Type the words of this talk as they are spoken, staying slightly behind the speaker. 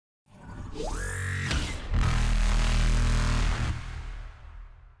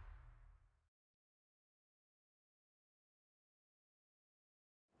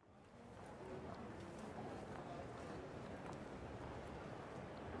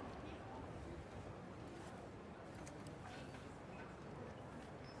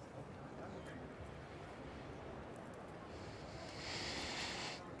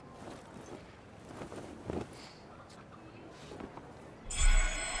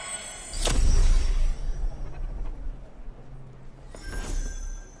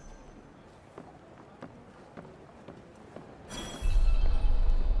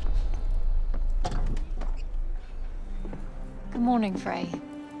Morning, Frey.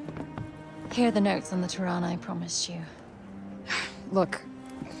 Here are the notes on the Tirana I promised you. Look,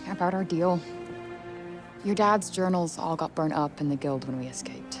 about our deal. Your dad's journals all got burnt up in the guild when we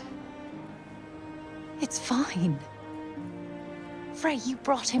escaped. It's fine. Frey, you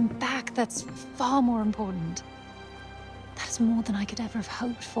brought him back. That's far more important. That is more than I could ever have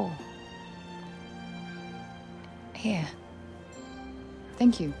hoped for. Here.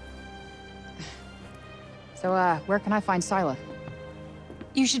 Thank you. So, where can I find Scylla?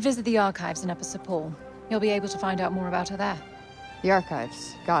 You should visit the archives in Upper Sepul. You'll be able to find out more about her there. The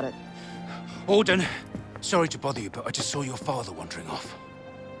archives. Got it. Alden, sorry to bother you, but I just saw your father wandering off.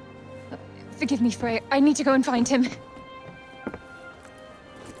 Forgive me, Frey. I need to go and find him.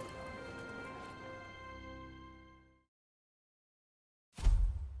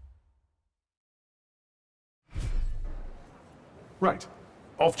 Right.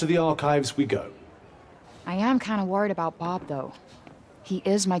 Off to the archives we go. I am kind of worried about Bob, though. He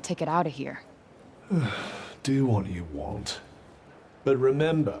is my ticket out of here. Do what you want. But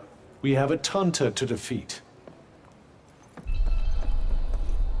remember, we have a Tunter to defeat.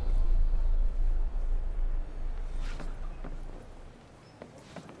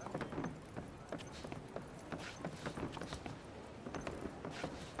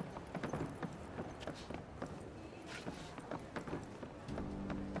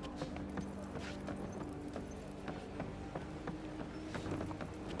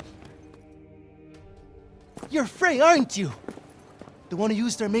 You're Frey, aren't you? The one who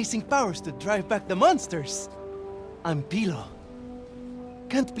used her amazing powers to drive back the monsters. I'm Pilo.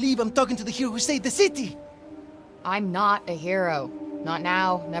 Can't believe I'm talking to the hero who saved the city! I'm not a hero. Not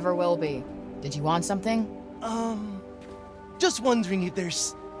now, never will be. Did you want something? Just wondering if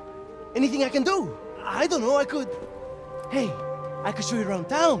there's anything I can do. I don't know, I could... Hey, I could show you around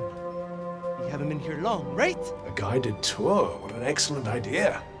town. You haven't been here long, right? A guided tour, what an excellent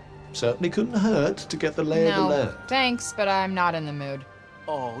idea. Certainly couldn't hurt to get the lay of the land. Thanks, but I'm not in the mood.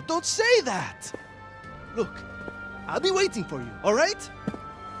 Oh, don't say that! Look, I'll be waiting for you, all right?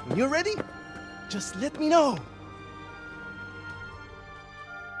 When you're ready, just let me know.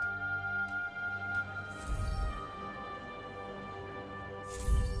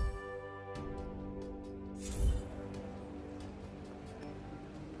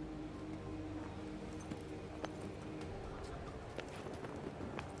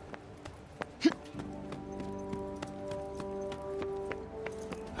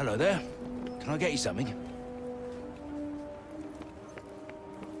 Hello there. Can I get you something?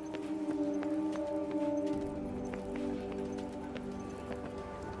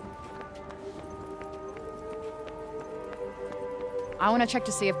 I want to check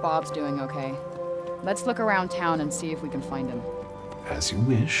to see if Bob's doing okay. Let's look around town and see if we can find him. As you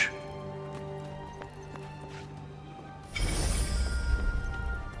wish.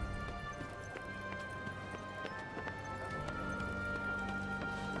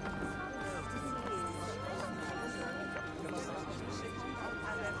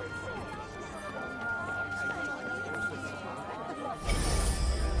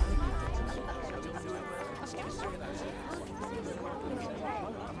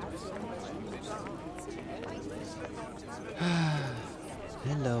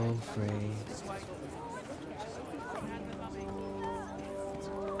 Hello, Frey.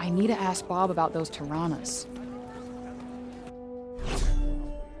 I need to ask Bob about those Tiranas.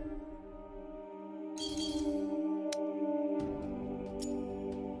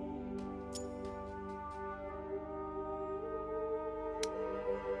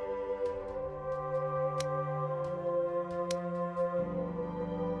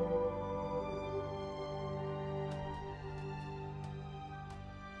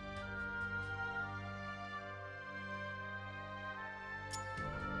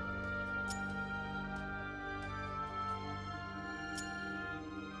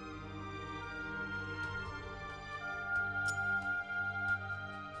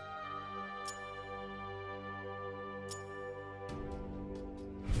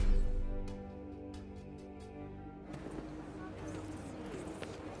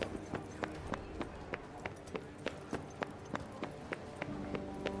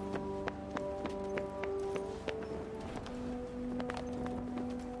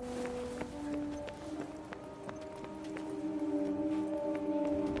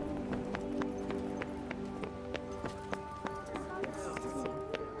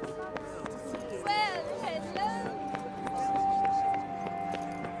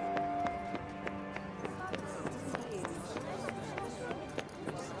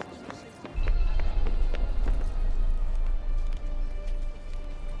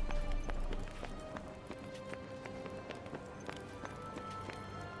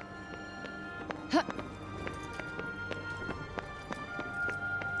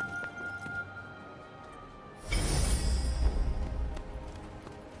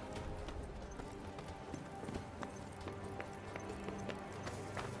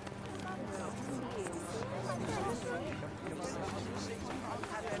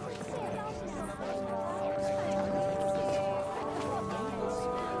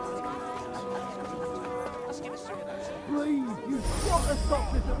 Let's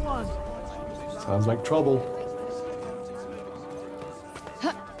stop this at once. Sounds like trouble.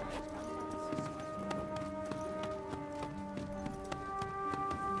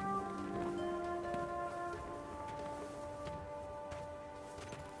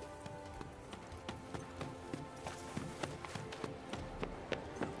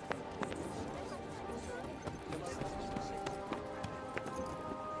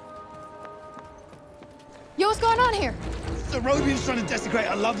 Yo, what's going on here? The Robian's trying to desecrate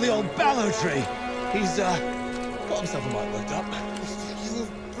a lovely old ballow tree. He's, got himself a mite worked up. You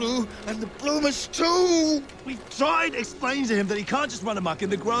blue and the bloomers too! We've tried explaining to him that he can't just run amok in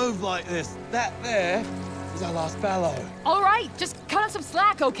the grove like this. That there is our last ballow. All right, just cut him some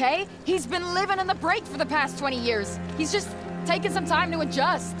slack, okay? He's been living in the break for the past 20 years. He's just taking some time to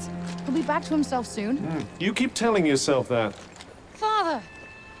adjust. He'll be back to himself soon. You keep telling yourself that. Father!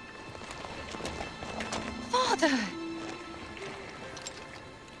 Father!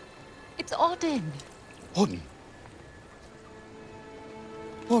 It's Odin. Odin.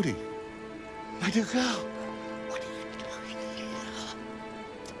 Odin. My dear girl. What are you doing here?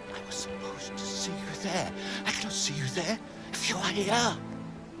 I was supposed to see you there. I cannot see you there if you are here.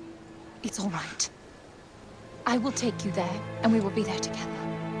 It's all right. I will take you there, and we will be there together.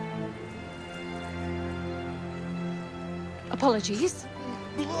 Apologies.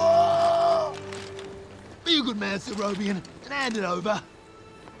 Be a good man, Sir Robian, and hand it over.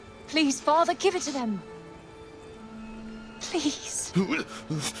 Please, Father, give it to them. Please.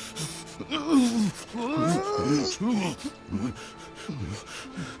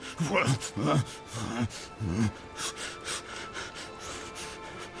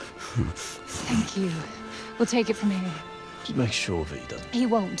 Thank you. We'll take it from here. Just make sure that he doesn't. He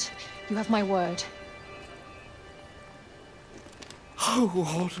won't. You have my word. Oh,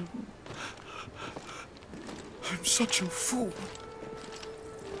 Odin. I'm such a fool.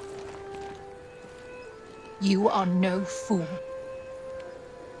 You are no fool.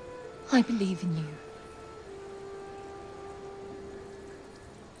 I believe in you.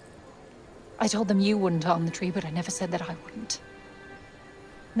 I told them you wouldn't harm the tree, but I never said that I wouldn't.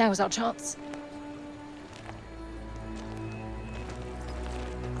 Now is our chance.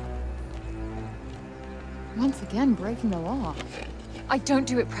 Once again, breaking the law. I don't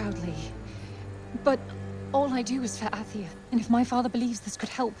do it proudly. But all I do is for Athia. And if my father believes this could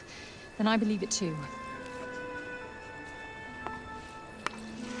help, then I believe it too.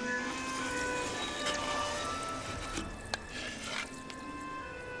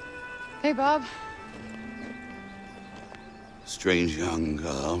 Hey, Bob. Strange young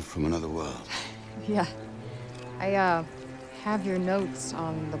girl from another world. Yeah. I, have your notes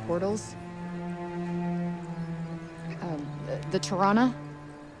on the portals. The Tirana?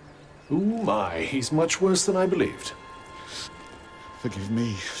 Ooh my, he's much worse than I believed. Forgive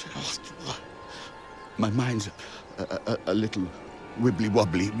me. My mind's a little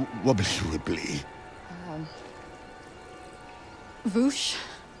wibbly-wobbly, wobbly-wibbly. Voosh?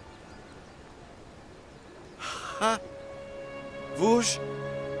 Huh? Whoosh,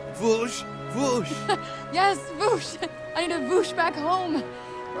 whoosh, whoosh. Yes, Voosh! I need to Voosh back home,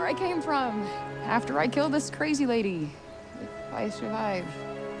 where I came from, after I killed this crazy lady. If I survive.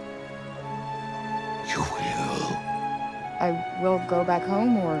 You will. I will go back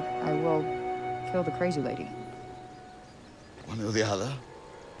home, or I will kill the crazy lady. One or the other.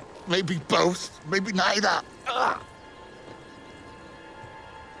 Maybe both, maybe neither.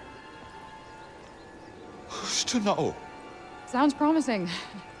 Who's to know? Sounds promising.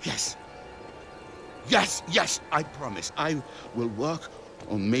 Yes. Yes, yes, I promise. I will work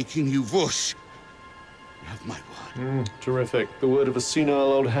on making you whoosh. You have my word. Terrific. The word of a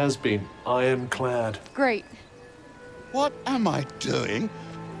senile old has-been. Ironclad. Great. What am I doing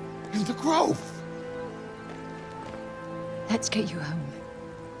in the grove? Let's get you home.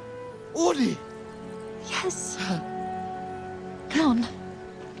 Audie! Yes. Come on.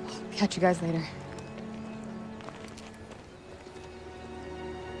 Catch you guys later.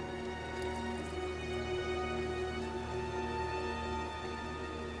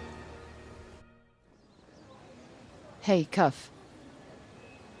 Hey, Cuff.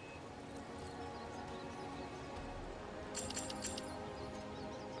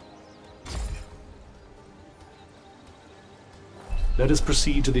 Let us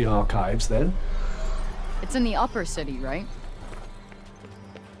proceed to the archives, then. It's in the upper city, right?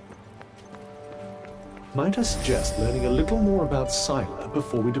 Might I suggest learning a little more about Sila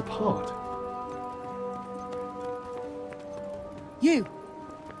before we depart? You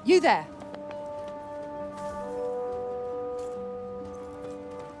there.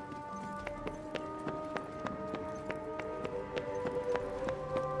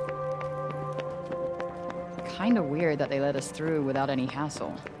 kinda weird that they let us through without any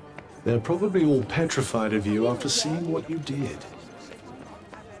hassle. They're probably all petrified of you after seeing what you did.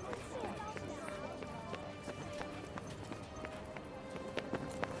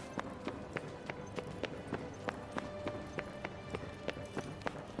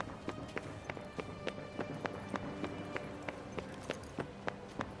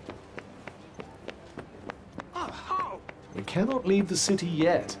 We cannot leave the city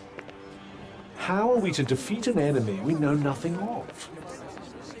yet. How are we to defeat an enemy we know nothing of?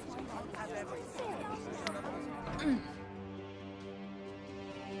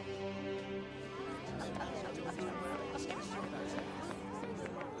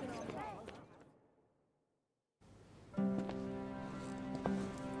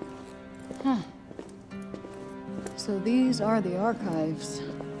 So these are the archives.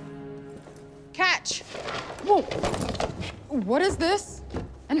 Catch! Whoa! What is this?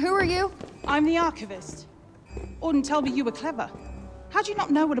 And who are you? I'm the archivist. Auden told me you were clever. How do you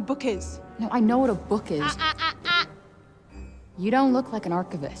not know what a book is? No, I know what a book is. You don't look like an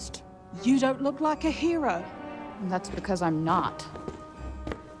archivist. You don't look like a hero. And that's because I'm not.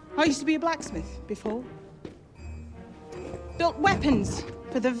 I used to be a blacksmith before. Built weapons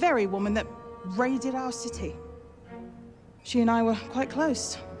for the very woman that raided our city. She and I were quite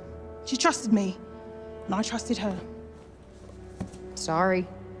close. She trusted me, and I trusted her. Sorry.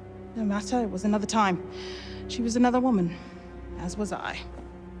 No matter, it was another time. She was another woman, as was I.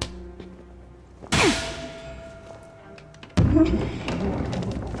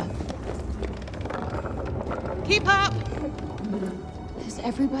 Keep up! Is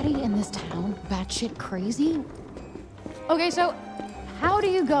everybody in this town batshit crazy? Okay, so how do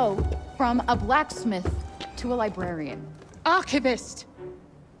you go from a blacksmith to a librarian? Archivist!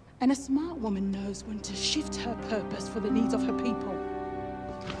 And a smart woman knows when to shift her purpose for the needs of her people.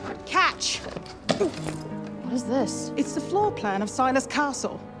 Catch! What is this? It's the floor plan of Silas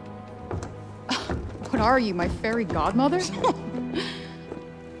Castle. What are you, my fairy godmother?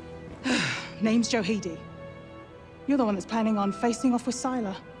 Name's Johidi. You're the one that's planning on facing off with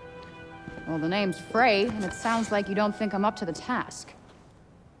Sila. Well, the name's Frey, and it sounds like you don't think I'm up to the task.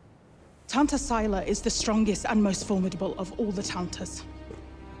 Tanta Sila is the strongest and most formidable of all the Tantas.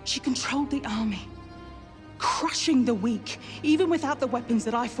 She controlled the army, crushing the weak, even without the weapons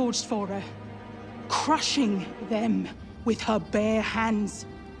that I forged for her. Crushing them with her bare hands.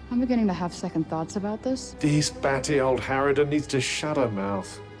 I'm beginning to have second thoughts about this. This batty old Harridan needs to shut her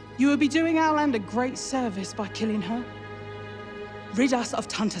mouth. You would be doing our land a great service by killing her. Rid us of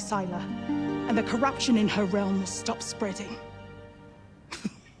Tanta Sila, and the corruption in her realm will stop spreading.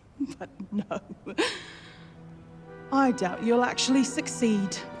 But no. I doubt you'll actually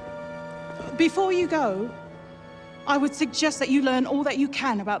succeed. Before you go, I would suggest that you learn all that you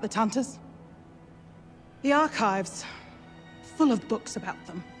can about the Tantas. The archives, full of books about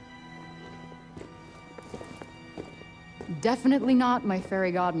them. Definitely not my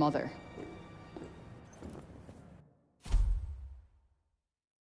fairy godmother.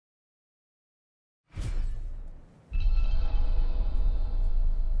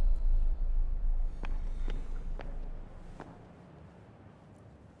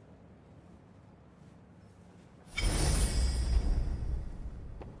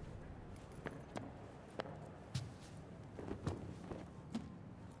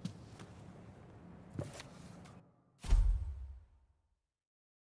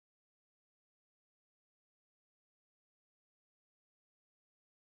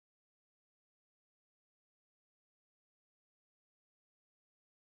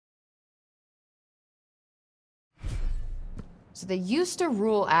 So they used to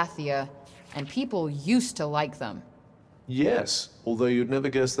rule Athia, and people used to like them. Yes, although you'd never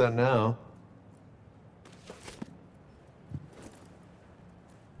guess that now.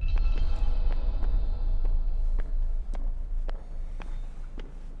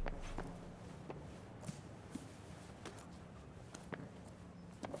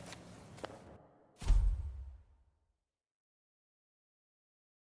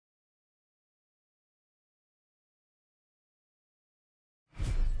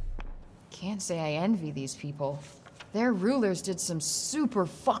 Can't say I envy these people. Their rulers did some super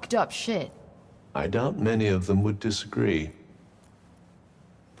fucked up shit. I doubt many of them would disagree.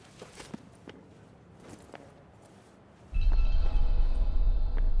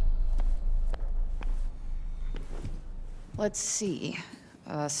 Let's see.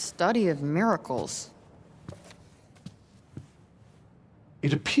 A study of miracles.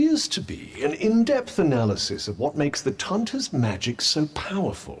 It appears to be an in-depth analysis of what makes the Tanta's magic so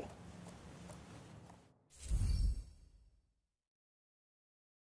powerful.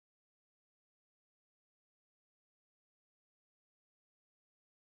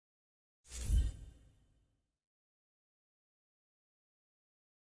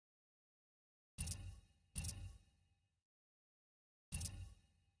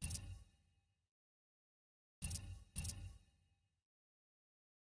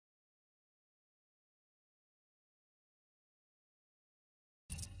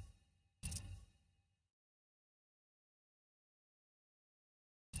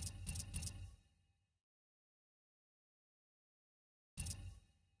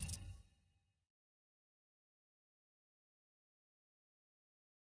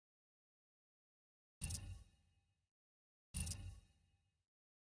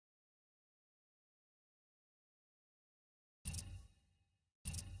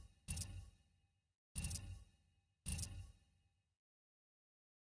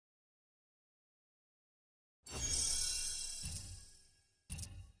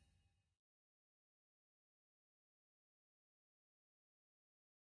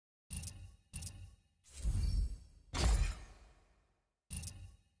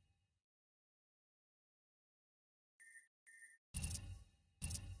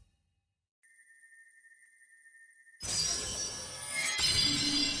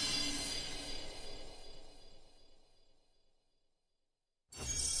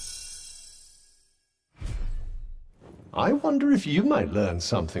 I wonder if you might learn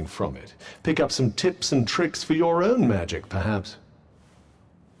something from it. Pick up some tips and tricks for your own magic, perhaps.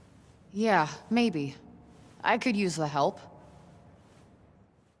 Yeah, maybe. I could use the help.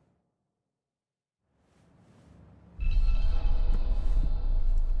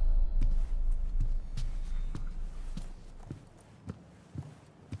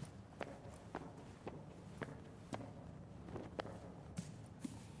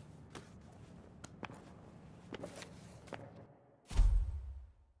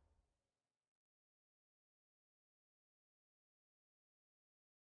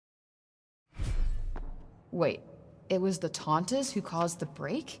 Wait, it was the Tauntas who caused the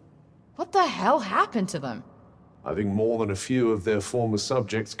break? What the hell happened to them? I think more than a few of their former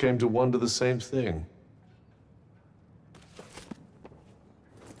subjects came to wonder the same thing.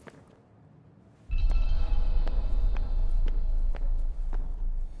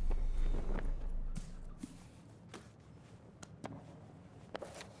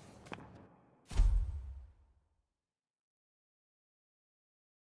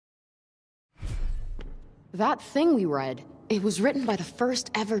 That thing we read, it was written by the first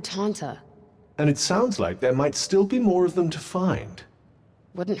ever Tanta. And it sounds like there might still be more of them to find.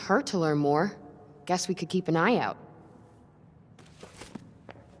 Wouldn't hurt to learn more. Guess we could keep an eye out.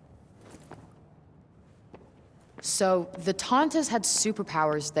 So, the Tauntas had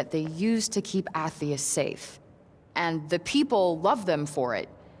superpowers that they used to keep Athia safe. And the people loved them for it.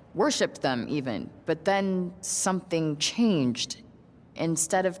 Worshipped them, even. But then, something changed.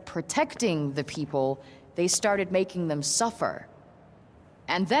 Instead of protecting the people, they started making them suffer.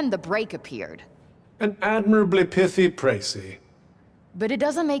 And then the break appeared. An admirably pithy précis. But it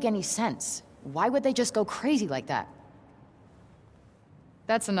doesn't make any sense. Why would they just go crazy like that?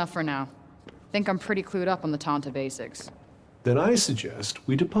 That's enough for now. Think I'm pretty clued up on the Tanta basics. Then I suggest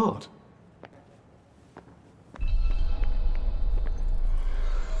we depart.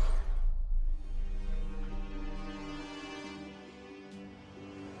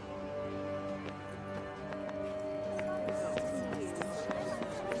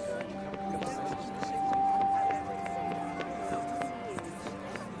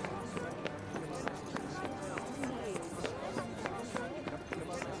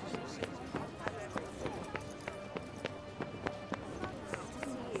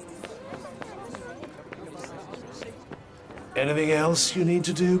 Anything else you need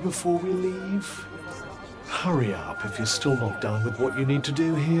to do before we leave? Hurry up if you're still not done with what you need to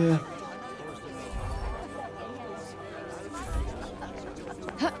do here.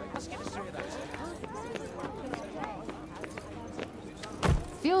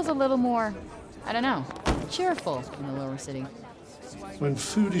 Feels a little more, I don't know, cheerful in the lower city. When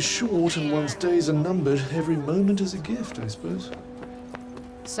food is short and one's days are numbered, every moment is a gift, I suppose.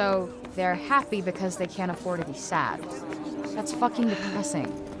 So, they're happy because they can't afford to be sad. That's fucking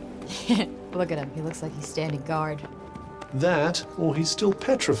depressing. Look at him, he looks like he's standing guard. That, or he's still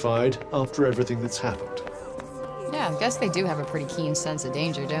petrified after everything that's happened. Yeah, I guess they do have a pretty keen sense of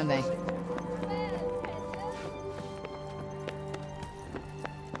danger, don't they?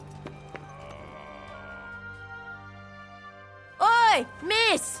 Oi,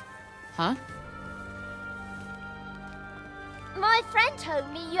 miss! Huh? My friend told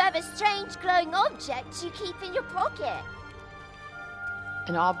me you have a strange glowing object you keep in your pocket.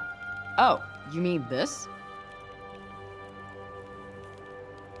 Oh, you mean this?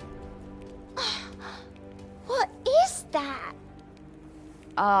 What is that?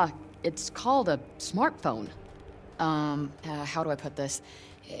 It's called a smartphone. How do I put this?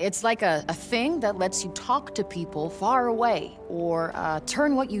 It's like a thing that lets you talk to people far away, or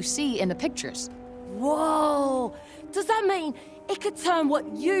turn what you see into pictures. Whoa! Does that mean it could turn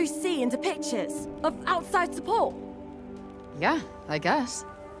what you see into pictures of outside support? Yeah, I guess.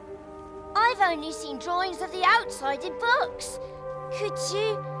 I've only seen drawings of the outside in books. Could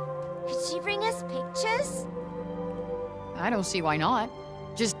you bring us pictures? I don't see why not.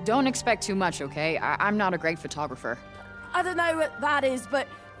 Just don't expect too much, okay? I'm not a great photographer. I don't know what that is, but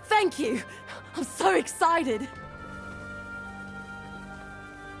thank you. I'm so excited.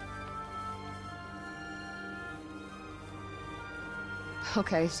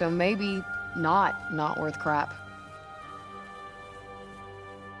 Okay, so maybe not worth crap.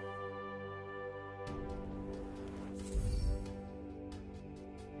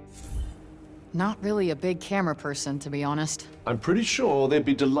 Not really a big camera person, to be honest. I'm pretty sure they'd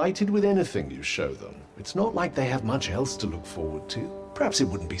be delighted with anything you show them. It's not like they have much else to look forward to. Perhaps it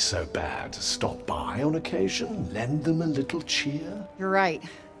wouldn't be so bad to stop by on occasion, lend them a little cheer. You're right.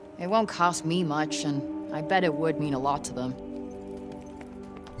 It won't cost me much, and I bet it would mean a lot to them.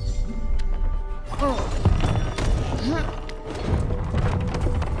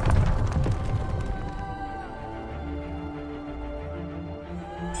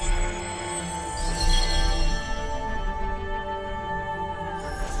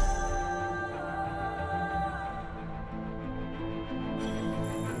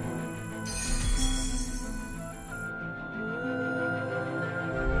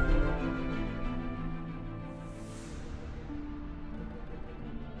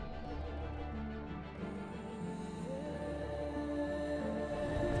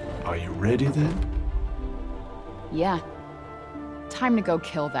 Are you ready then? Yeah. Time to go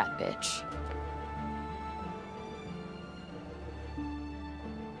kill that bitch.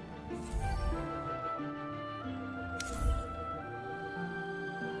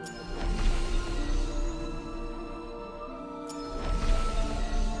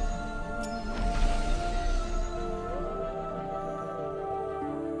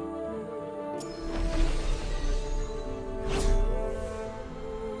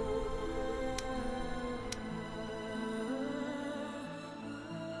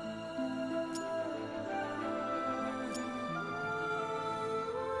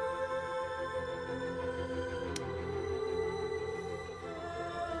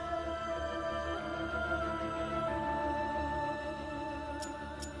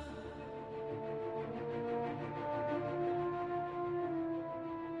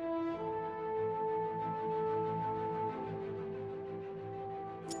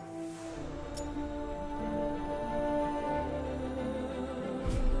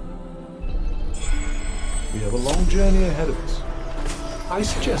 We have a long journey ahead of us. I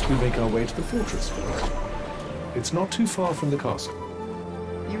suggest we make our way to the fortress first. It's not too far from the castle.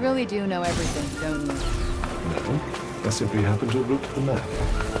 You really do know everything, don't you? No, I simply happen to have looked at the map.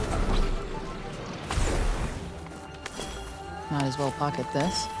 Might as well pocket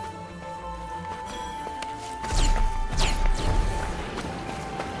this.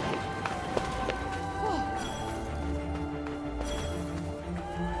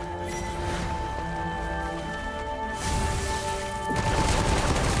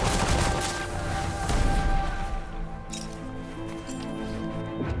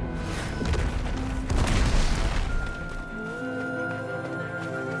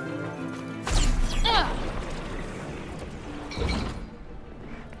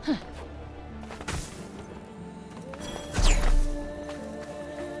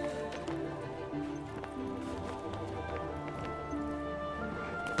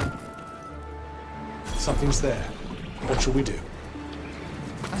 Something's there. What shall we do?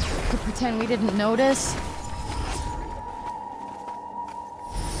 Could pretend we didn't notice.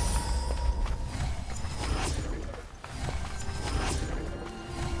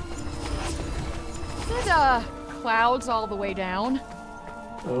 Is it, clouds all the way down?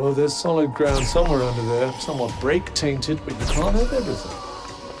 Oh, there's solid ground somewhere under there. Somewhat break-tainted, but you can't have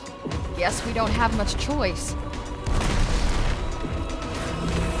everything. Guess we don't have much choice.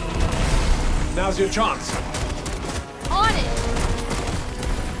 Now's your chance. On it!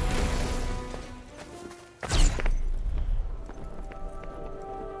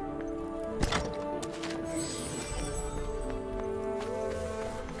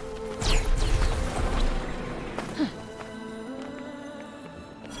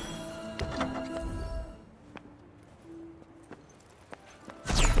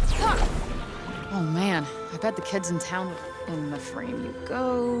 Oh man, I bet the kids in town. In the frame you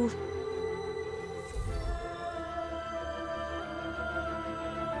go.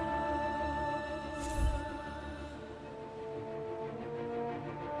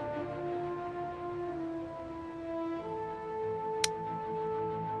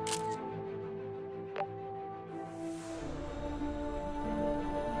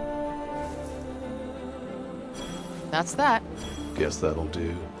 That's that. Guess that'll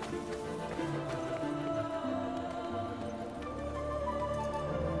do.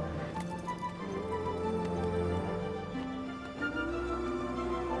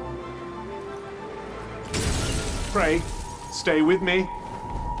 Pray, stay with me.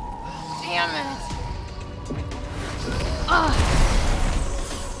 Damn it.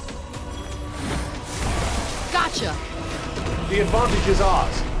 Gotcha. The advantage is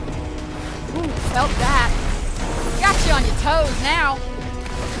ours. Ooh, felt that. Got you on your toes now.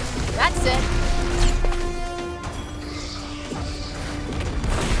 That's it.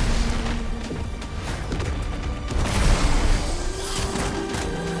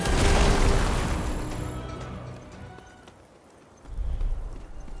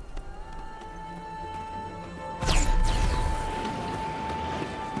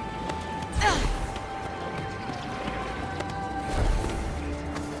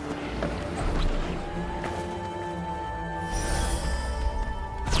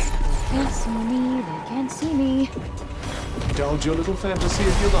 can't see me, they can't see me. Indulge your little fantasy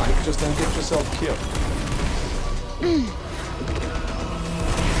if you like, just don't get yourself killed.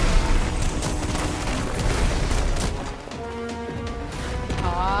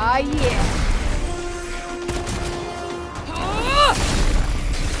 Ah, yeah.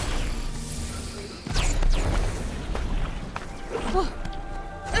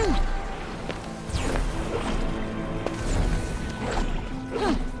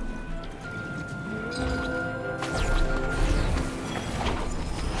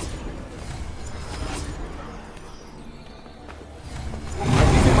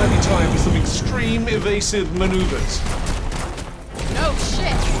 Time for some extreme evasive maneuvers. No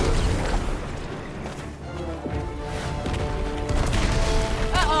shit.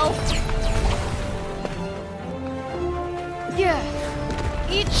 Uh-oh. Yeah.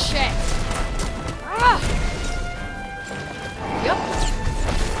 Eat shit. Ah. Yep.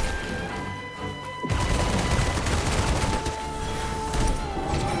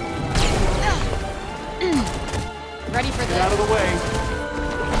 Ready for this? Get out of the way.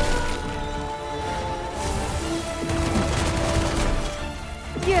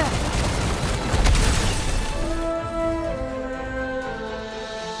 Yeah.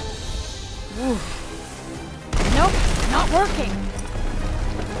 Ooh. Nope, not working.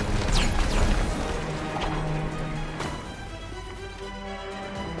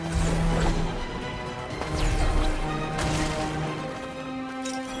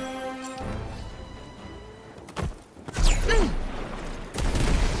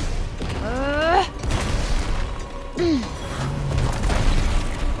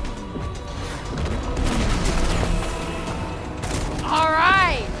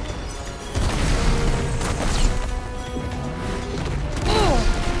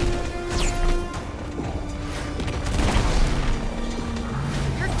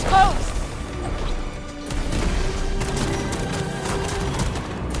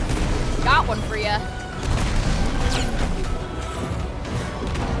 Got one for ya.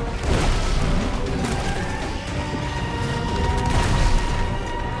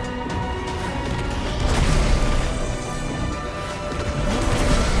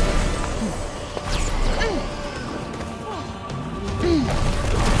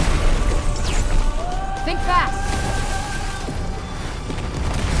 Think fast.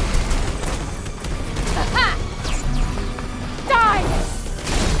 Aha! Die!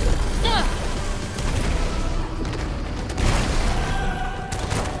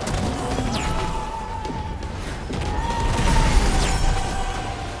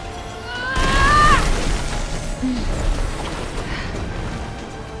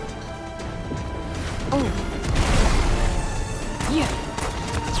 Oh. Yeah.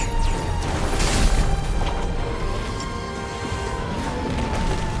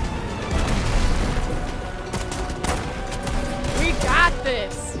 We got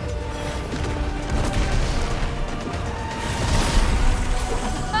this.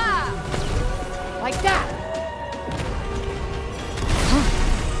 Ah! Like that.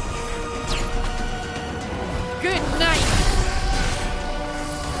 Good night.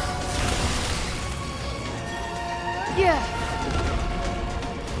 Yeah.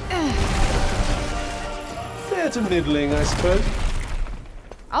 Fair to middling, I suppose.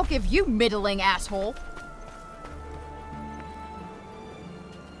 I'll give you middling, asshole.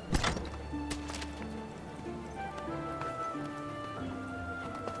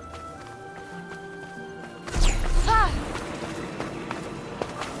 Ha!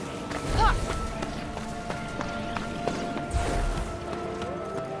 Ha!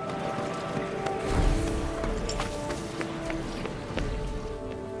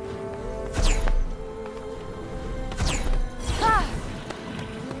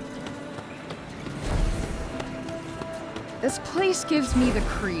 This place gives me the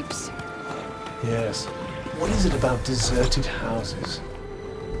creeps. Yes. What is it about deserted houses?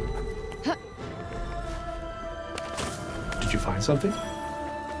 Huh. Did you find something?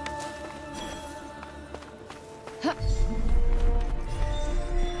 Huh.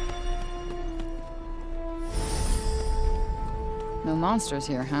 No monsters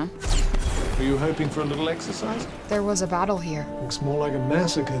here, huh? Were you hoping for a little exercise? There was a battle here. Looks more like a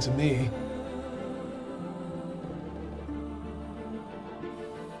massacre to me.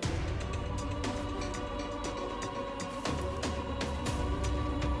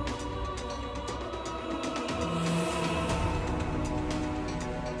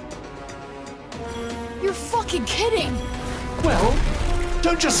 You're fucking kidding! Well,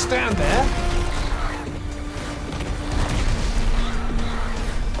 don't just stand there.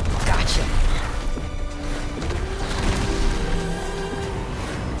 Gotcha.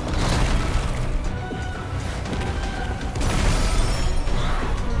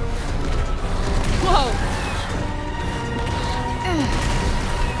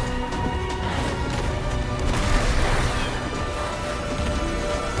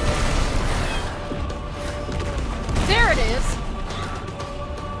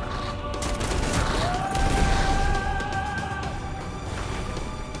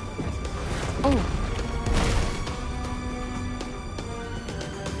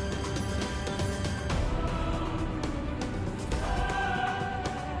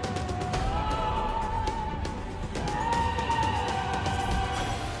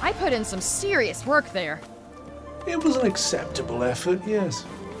 put in some serious work there. It was an acceptable effort, yes.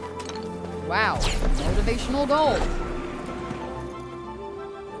 Wow, motivational gold.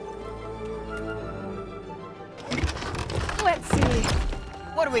 Let's see.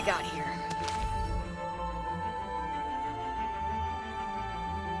 What do we got here?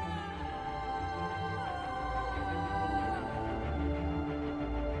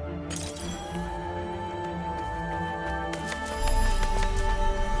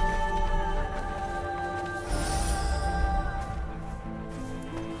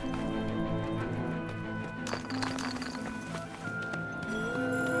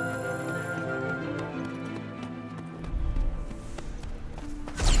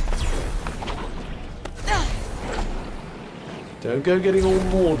 Don't go getting all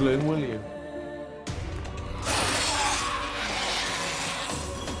maudlin, will you?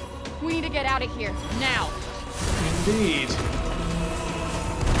 We need to get out of here, now. Indeed.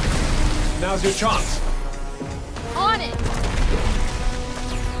 Now's your chance. On it!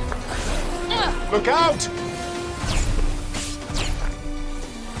 Look out!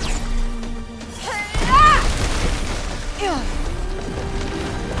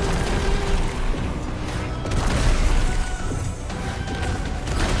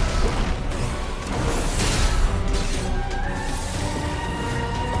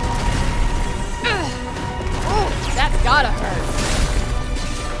 Gotta hurt.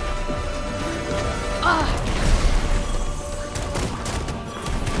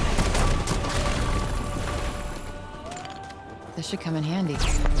 This should come in handy.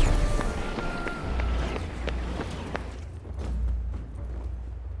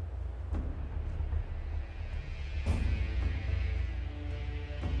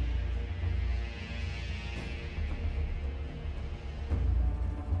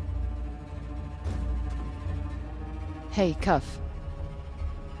 Hey, Cuff.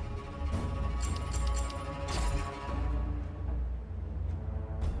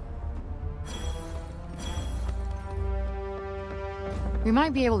 We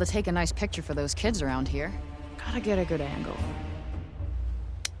might be able to take a nice picture for those kids around here. Gotta get a good angle.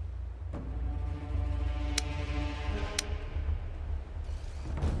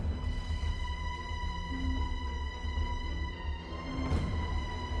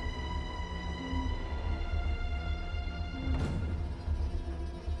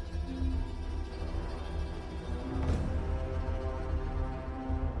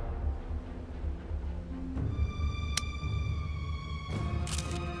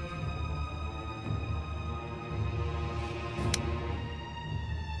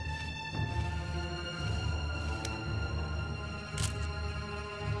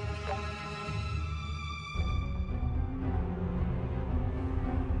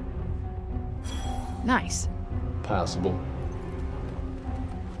 Nice. Passable.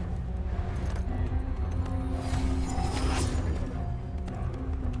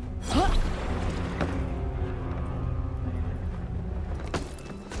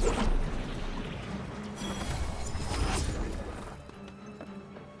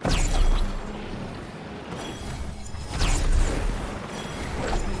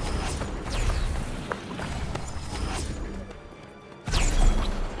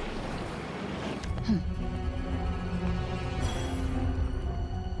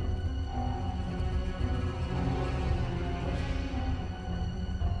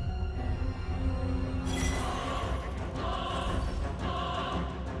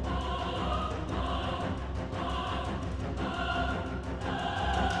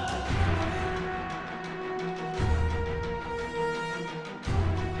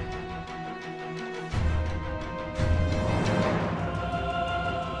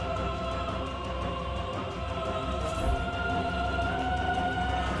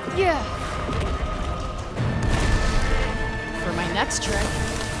 Yeah. For my next trick.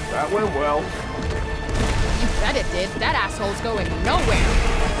 That went well. You bet it did. That asshole's going nowhere.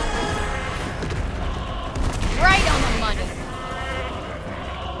 Right on the money.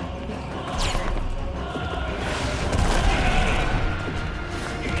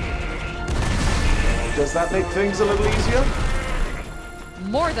 Does that make things a little easier?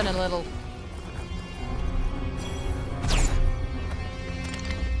 More than a little.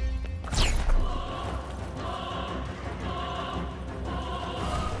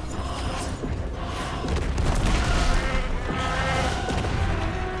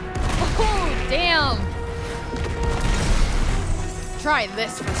 Damn! Try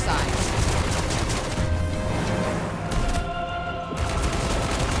this for size.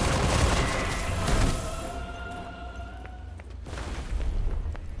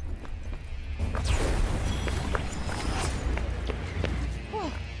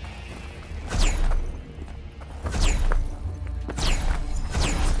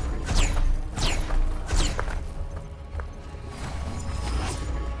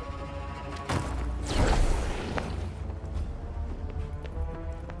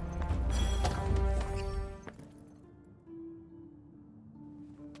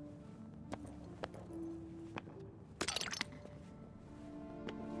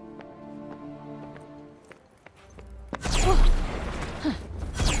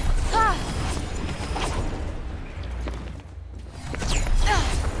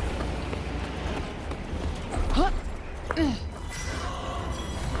 My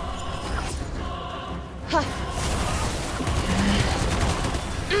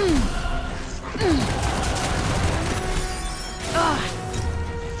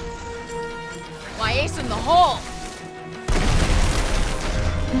ace in the hole!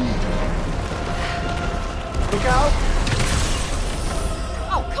 Look out!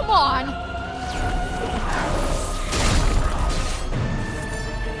 Oh, come on!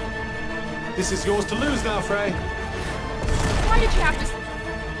 This is yours to lose now, Frey. Why did you have to...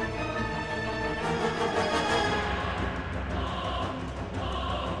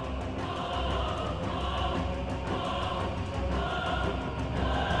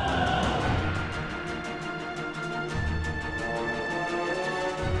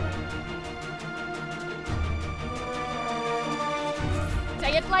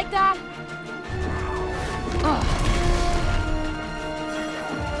 say it like that?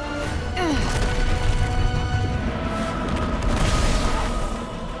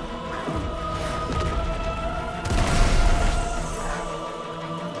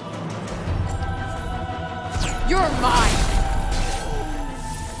 You're mine!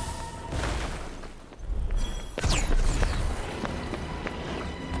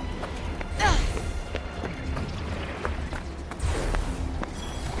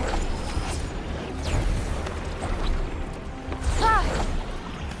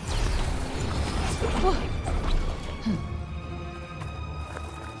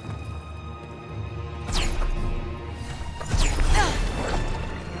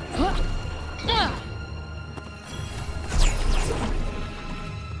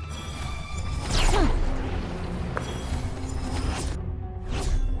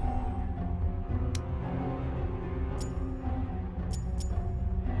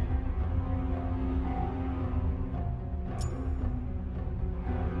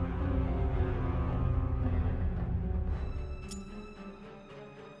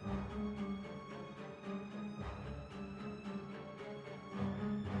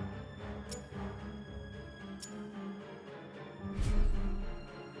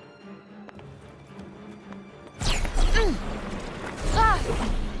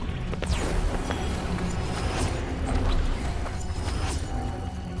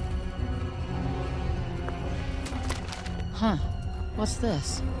 Huh. What's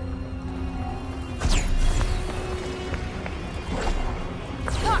this?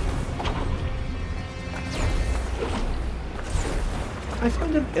 I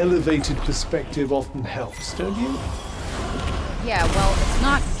find an elevated perspective often helps, don't you? Yeah, well, it's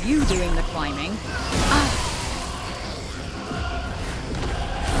not you doing the climbing.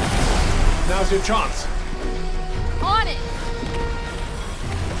 Now's your chance. On it!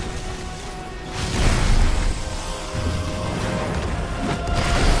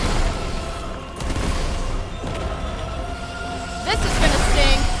 This is gonna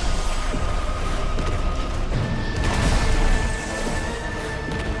sting!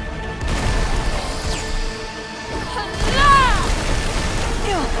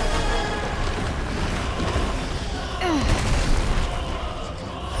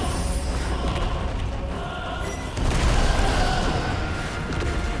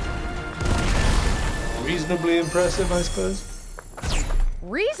 Reasonably impressive, I suppose.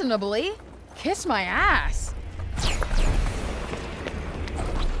 Reasonably? Kiss my ass.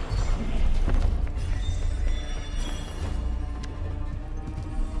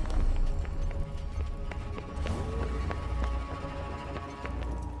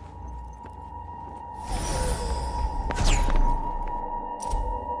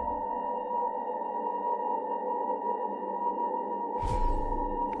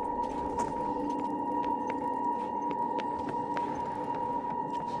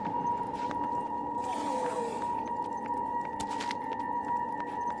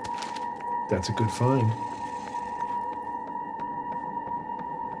 That's a good find.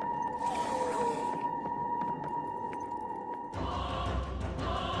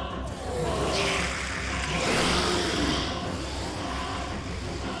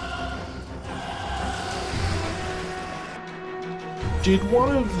 Did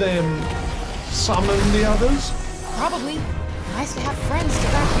one of them summon the others? Probably. Nice to have friends to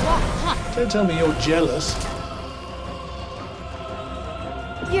back you up, huh? Don't tell me you're jealous.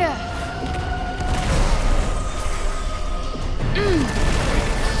 Yeah.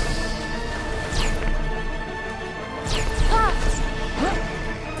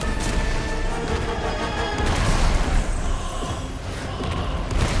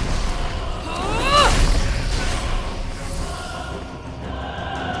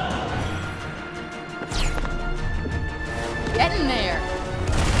 Get in there.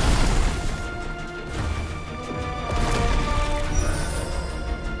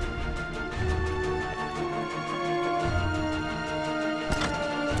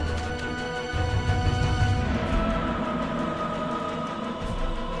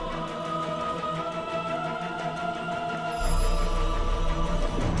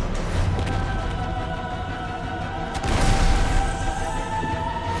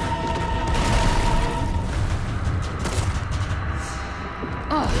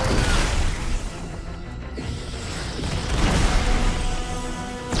 We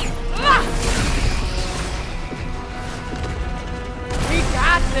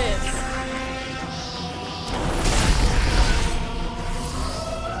got this!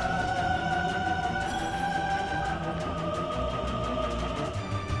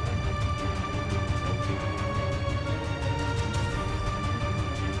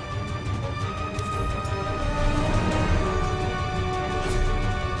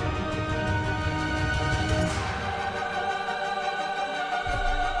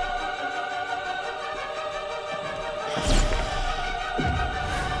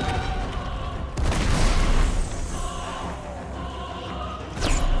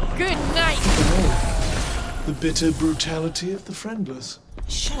 Good night! The bitter brutality of the friendless.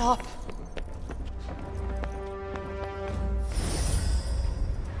 Shut up.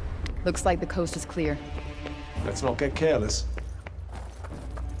 Looks like the coast is clear. Let's not get careless.